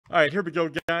All right, here we go,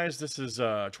 guys. This is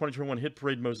 2021 Hit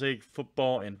Parade Mosaic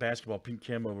Football and Basketball Pink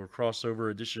Camo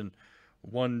Crossover Edition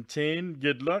 110.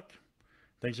 Good luck.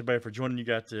 Thanks, everybody, for joining. You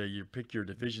got you pick your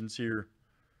divisions here.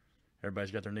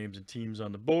 Everybody's got their names and teams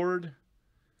on the board.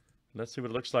 Let's see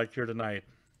what it looks like here tonight.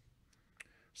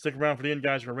 Stick around for the end,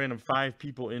 guys. We're going to random 5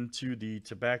 people into the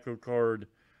tobacco card,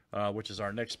 which is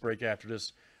our next break after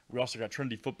this. We also got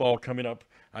Trinity Football coming up.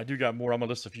 I do got more. I'm going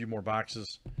to list a few more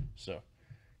boxes. So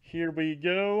here we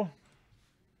go.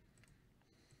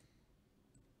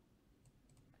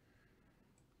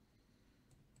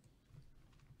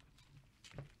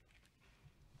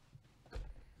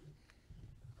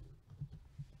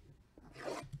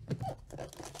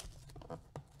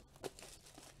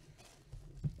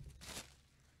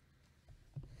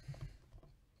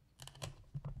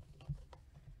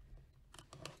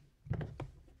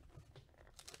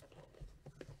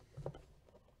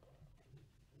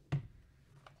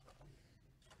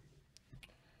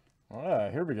 All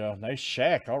right, here we go. Nice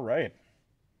Shaq. All right.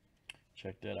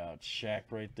 Check that out. Shaq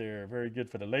right there. Very good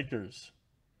for the Lakers.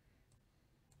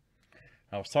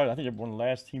 I was talking, I think one of the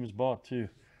last teams bought too.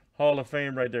 Hall of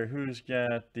Fame right there. Who's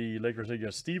got the Lakers? There you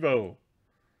go. Steve-O.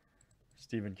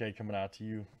 Stephen K coming out to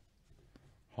you.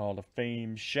 Hall of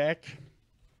Fame Shaq.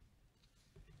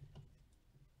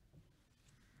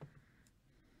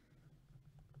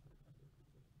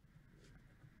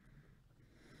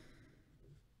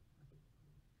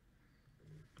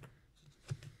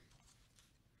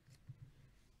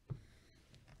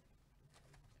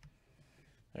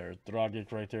 There's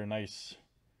Dragic right there. Nice.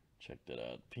 Check that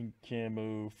out. Pink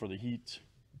camo for the Heat.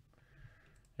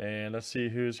 And let's see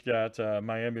who's got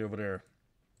Miami over there.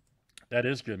 That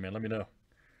is good, man. Let me know.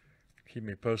 Keep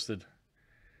me posted.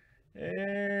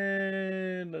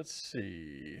 And let's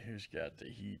see who's got the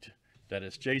Heat. That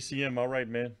is JCM. All right,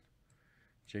 man.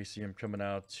 JCM coming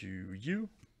out to you.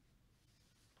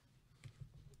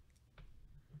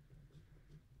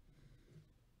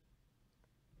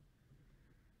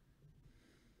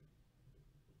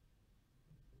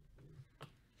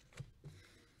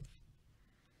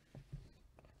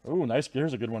 Oh, nice.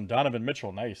 Here's a good one. Donovan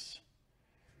Mitchell. Nice.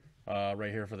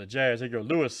 Right here for the Jazz. There you go.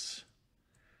 Lewis.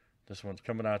 This one's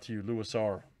coming out to you. Lewis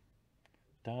R.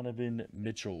 Donovan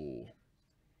Mitchell.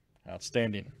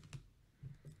 Outstanding.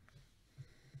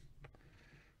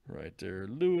 Right there.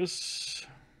 Lewis.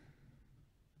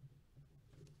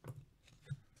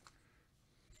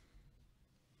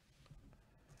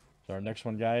 So our next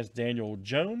one, guys. Daniel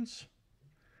Jones.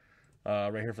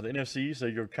 Right here for the NFC. So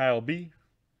you go Kyle B.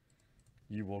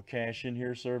 You will cash in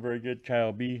here, sir. Very good.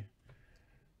 Kyle B.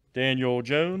 Daniel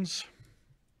Jones.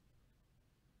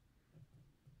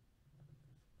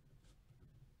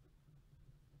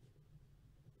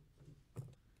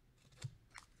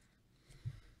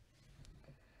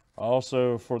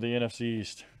 Also for the NFC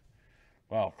East.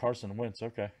 Wow, Carson Wentz.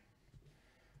 Okay.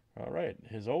 All right.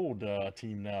 His old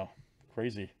team now.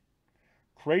 Crazy.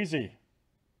 Crazy.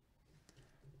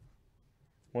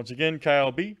 Once again,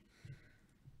 Kyle B.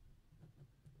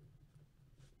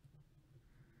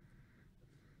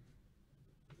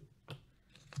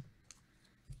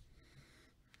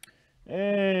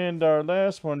 And our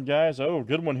last one, guys. Oh,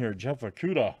 good one here. Jeff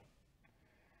Okudah.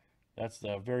 That's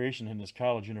the variation in his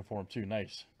college uniform, too.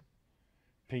 Nice.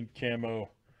 Pink camo.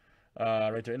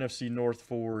 Right there. NFC North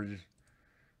forward.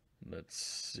 Let's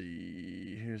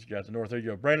see. Who's got the North? There you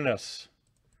go. Brandon S.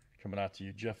 Coming out to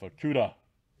you. Jeff Okudah.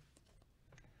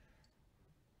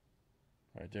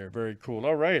 Right there. Very cool.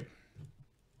 All right.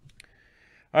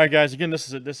 All right, guys. Again, this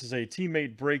is a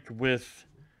teammate break with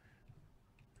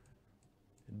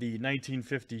the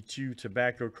 1952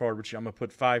 tobacco card, which I'm going to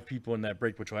put 5 people in that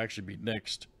break, which will actually be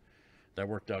next. That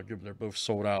worked out good. They're both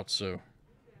sold out, so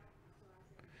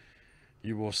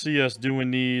you will see us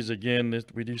doing these again.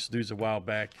 We used to do these a while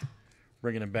back,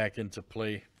 bringing them back into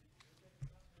play.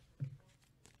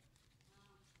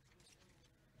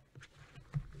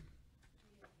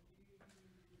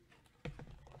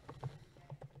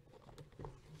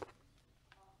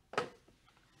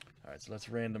 All right, so let's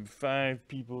random 5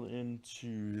 people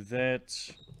into that.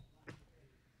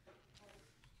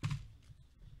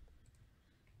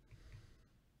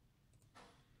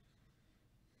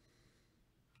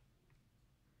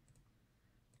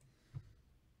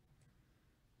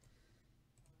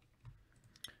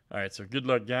 All right, so good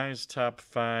luck, guys. Top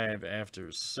 5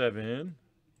 after 7.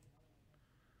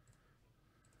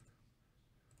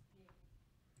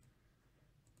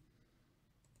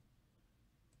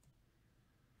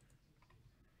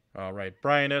 All right,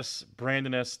 Brian S.,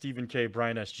 Brandon S., Stephen K.,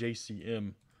 Brian S.,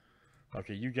 JCM.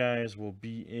 Okay, you guys will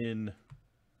be in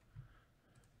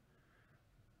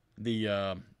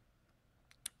the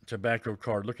tobacco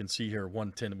card. Look and see here,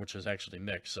 110, which is actually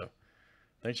next. So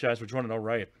thanks, guys, for joining. All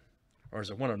right. Or is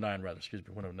it 109, rather? Excuse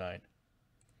me, 109.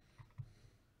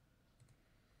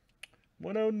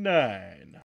 109.